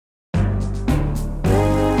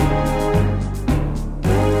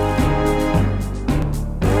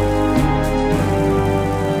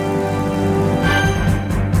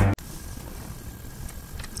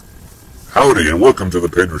Howdy, and welcome to the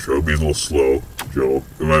Pedro Show. Be a little slow, Joe.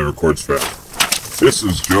 My record's fast. This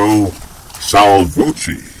is Joe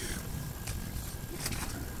Salvucci.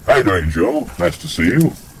 How you doing, Joe? Nice to see you.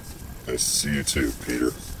 Nice to see you too,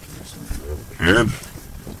 Peter.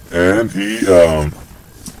 And he,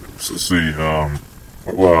 let's see, Joe,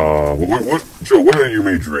 what are you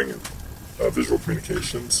majoring in? Visual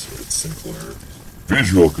communications at Sinclair.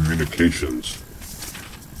 Visual communications.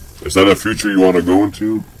 Is that a future you want to go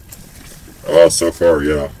into? So far,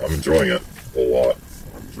 yeah. I'm enjoying it a lot.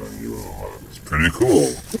 It's pretty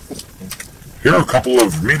cool. Here are a couple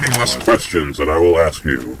of meaningless questions that I will ask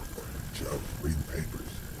you. Joe, read the papers.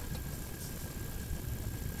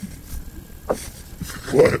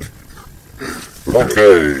 What?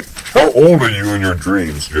 Okay. How old are you in your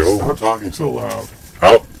dreams, Joe? Stop talking so loud.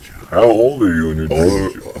 How old are you in your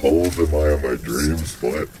dreams? How old am I in my dreams?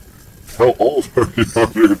 What? How old are you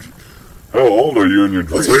in your How old are you in your I'll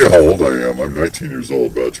dreams? tell you how old I am. I'm 19 years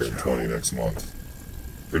old, but I'll turn 20 next month.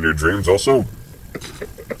 In your dreams also?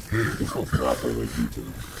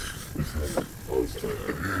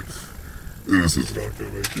 This is not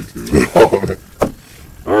going to make you too long.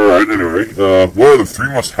 Alright, anyway, what are the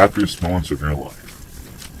three most happiest moments of your life?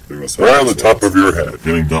 Right on the top of your head.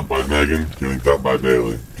 Getting dumped by Megan, getting dumped by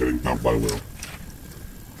Bailey, getting dumped by Will.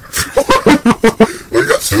 Well, you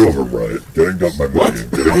got two of them right. Getting dumped by Megan,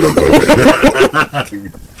 getting dumped by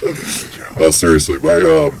Megan. Seriously,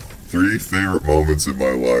 my three favorite moments in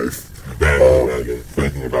my life. Banging Megan,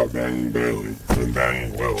 thinking about banging Bailey, and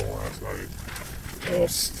banging Will last night.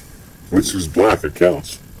 Which is black, it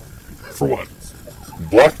counts. For what?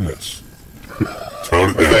 Blackness. Tone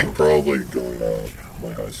it I down. think probably going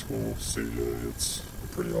my high school, CJ, it's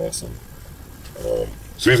pretty awesome.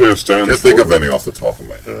 CJ stands Can't think of any off the top of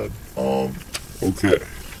my head. Okay.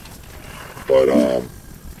 But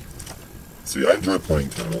see, I enjoy playing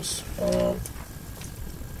tennis.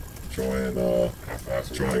 Enjoying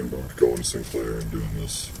going to Sinclair and doing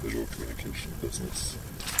this visual communication business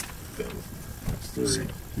thing. That's three.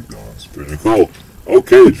 Keep going. It's pretty cool.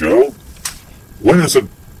 Okay, Joe. When is it?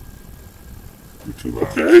 You're too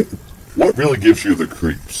loud. Okay. What really gives you the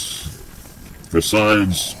creeps?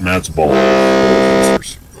 Besides Matt's ball.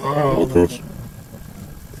 Roller coaster.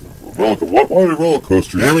 Why do roller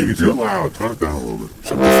coasters? Damn it, you're too loud. Turn it down a little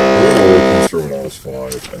bit. I went on a roller coaster when I was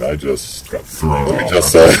 5, and I just Got thrown Let me off.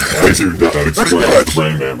 just say, That explains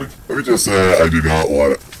brain damage. let me just say, I do not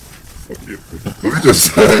want to. Fuck you. Let me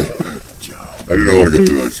just say, I do not want to go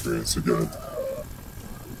through that experience again.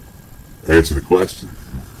 Answer the question.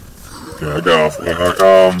 Okay, I got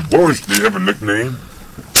off. Do you have a nickname?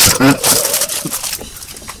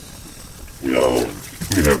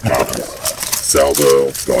 We have copies.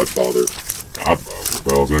 Salvo, Godfather. Godfather.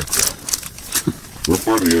 Belzer. We're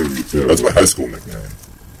part of the interview, too. That's my high school nickname.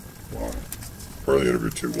 Why? Part of the interview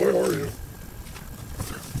too. Why are you?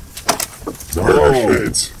 No. Where are our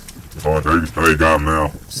shades? Oh, there you got him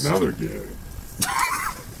now. Now they're gay.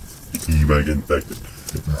 You might get infected.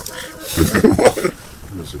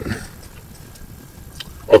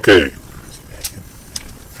 Okay.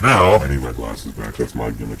 Now, I need my glasses back. That's my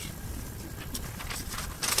gimmick.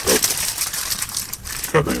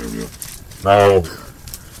 Cut the interview. now,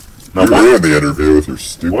 You ruined the interview with your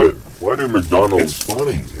stupid. why do McDonald's? It's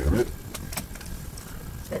funny, damn it.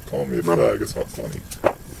 Stop calling me a fag. It's not funny.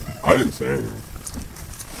 I didn't say anything.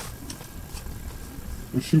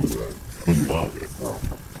 Whose shoe was that? Who's mom?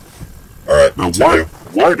 All right. Now, continue.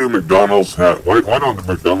 why do McDonald's have? Why don't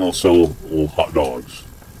McDonald's sell little hot dogs?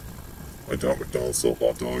 Why don't McDonald's sell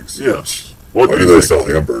hot dogs? Yes. What Why do do you they think?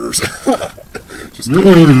 sell hamburgers? Just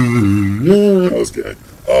kidding. That was gay.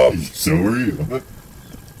 So are you.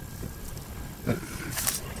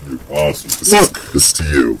 You're awesome. Look, This is to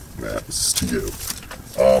you, Matt. This is to you.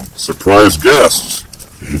 surprise guests.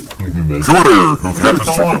 Twitter, who happens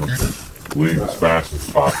to Leave as fast as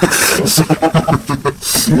possible.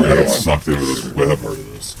 We're gonna get sucked into this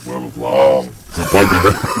web of love. I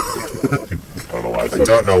don't know why I I said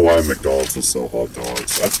don't know why McDonald's will sell hot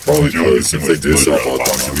dogs. That's probably because if they do sell hot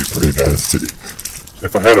dogs, it'd be pretty nasty.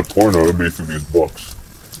 If I had a porno, it'd be through these books.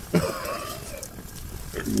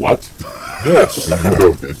 what? Yes.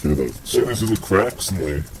 Okay, through those. See these little cracks in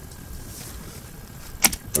the.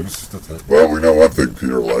 Well, we know one thing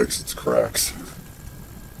Peter likes. It's cracks.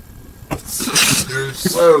 You're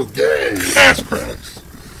so gay. Ass cracks.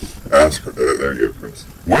 Ask her. There you go, Chris.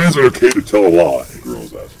 When is it okay to tell a lie?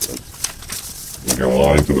 Girls ass cracks. You're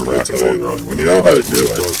lying to the Right, rock and roll girl. when you know how to do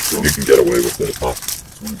it, you can get away with it.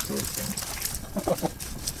 You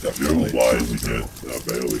Definitely. lie as you get,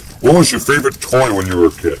 Bailey. What was your favorite toy when you were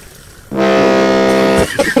a kid?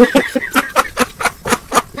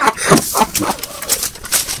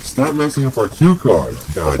 Stop messing up our cue card.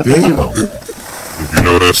 God damn. If you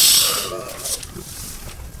notice,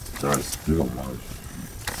 Guys, get a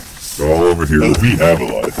life. they're all over here. No, we have a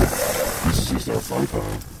life. This is just our fun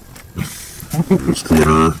time. There's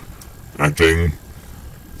Twitter, acting,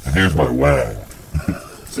 and here's my WAG.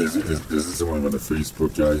 So is this only on the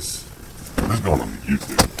Facebook, guys? This is going on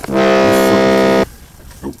YouTube.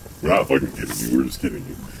 We're not fucking kidding you. We're just kidding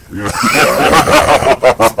you. Yeah.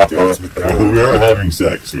 We are having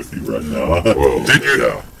sex with you right now. Well, did you?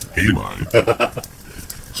 Yeah. He might.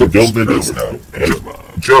 So don't bend over Joe, now.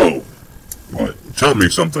 Joe, What? tell me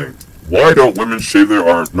something. Why don't women shave their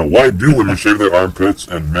why do women shave their armpits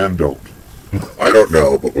and men don't? I don't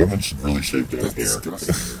know, but women should really shave their hair.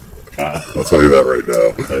 Disgusting. I'll tell you that right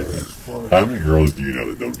now. How many girls do you know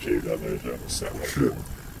that don't shave down there? Shit.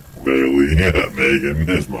 Bailey, Megan,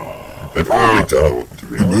 his mom. They probably don't, to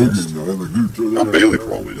be honest. Bailey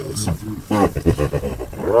probably does.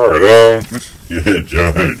 Alright, Yeah,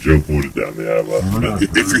 Joe pointed down the aisle.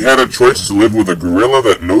 if you had a choice to live with a gorilla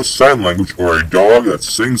that knows sign language or a dog that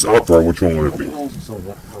sings opera, which one would it be?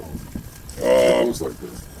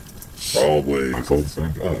 Probably. I told the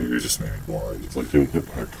same Oh, thing. you just made me blind. It's like getting hit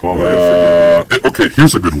by a car. Okay,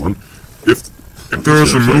 here's a good one. If there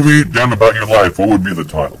was a movie done about your life, what would be the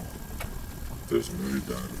title? There's a movie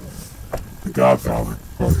done. The Godfather,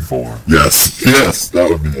 Part 4. Yes, that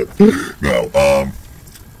would be it. No,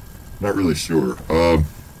 not really sure.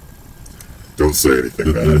 Don't say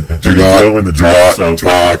anything, man. Do not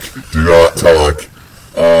talk. Do not talk.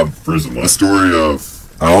 Prison The life. story of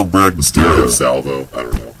Albrecht, the story of Salvo. I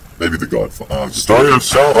don't know. Maybe the Godfather. Story of I'll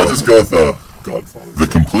Salvo. just go with the Godfather. The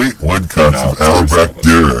complete woodcuts No, of Albrecht Salvo.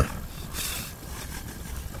 Dürer.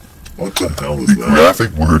 What the hell is The that?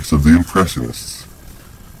 graphic works of the Impressionists.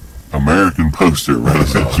 American poster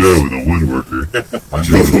runs at Joe the woodworker. I'm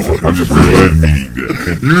just really meaning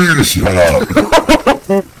that. You need to shut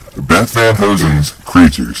up. Beth Van Hosen's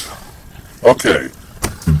Creatures. Okay.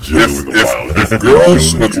 Joe in the wild. If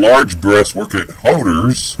girls with large breasts work at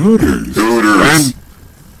Hooters, Hooters.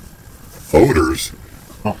 Hooters.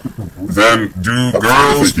 then do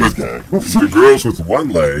girls with one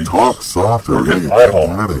leg? Talk softer. Okay, Hey, I hope.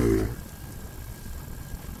 Daddy.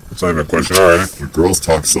 That's not even a question. All right. When girls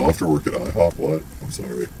talk softer, work at IHOP. What? I'm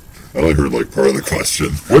sorry. I only heard like part of the question.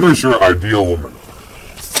 What is your ideal woman?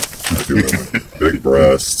 Big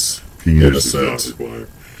breasts. Innocent.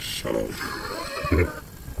 Shut up.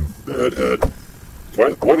 Redhead.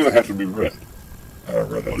 Why do they have to be red?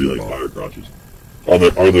 Redhead. Do you like fire crotches? Are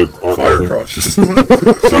there Fire crotches. So,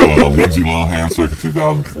 Lindsay Lohan, circa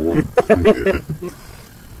 2004,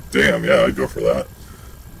 Damn, yeah, I'd go for that.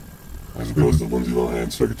 as opposed to Lindsay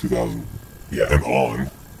Lohan, circa 2000 Yeah. and on.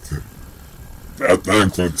 That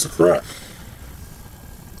includes the crack.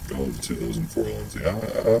 Oh, the 2004 Lindsay.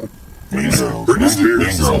 Mean Girls. Britney Mean Spears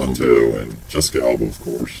is Girls. on too, and Jessica Alba, of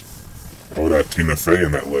course. Oh, that Tina Fey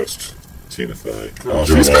in that list. Tina Fey. Oh,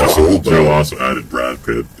 She's Joe kind of also- old, Joe also added Brad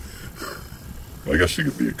Pitt. I guess she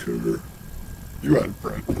could be a cougar. You added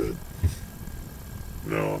Brad Pitt.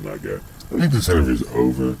 No, I'm not good. I think this interview's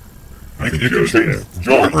over. You can Joe's change.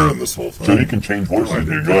 Joe Joe, ruined this whole so thing. you can change voices.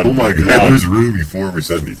 Oh my god, who's rude before we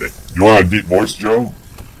said anything? You want a deep voice, Joe?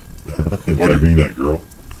 What do you mean, that girl?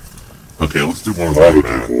 Okay, let's do one of I have a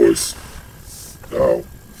those. deep voice. Oh.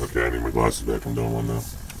 Okay, I need my glasses back. I'm doing one now.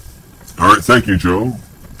 All right, thank you, Joe.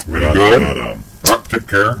 Very Not- good. not, All right, take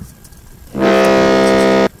care.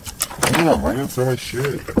 Damn, I didn't throw my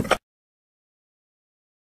shit.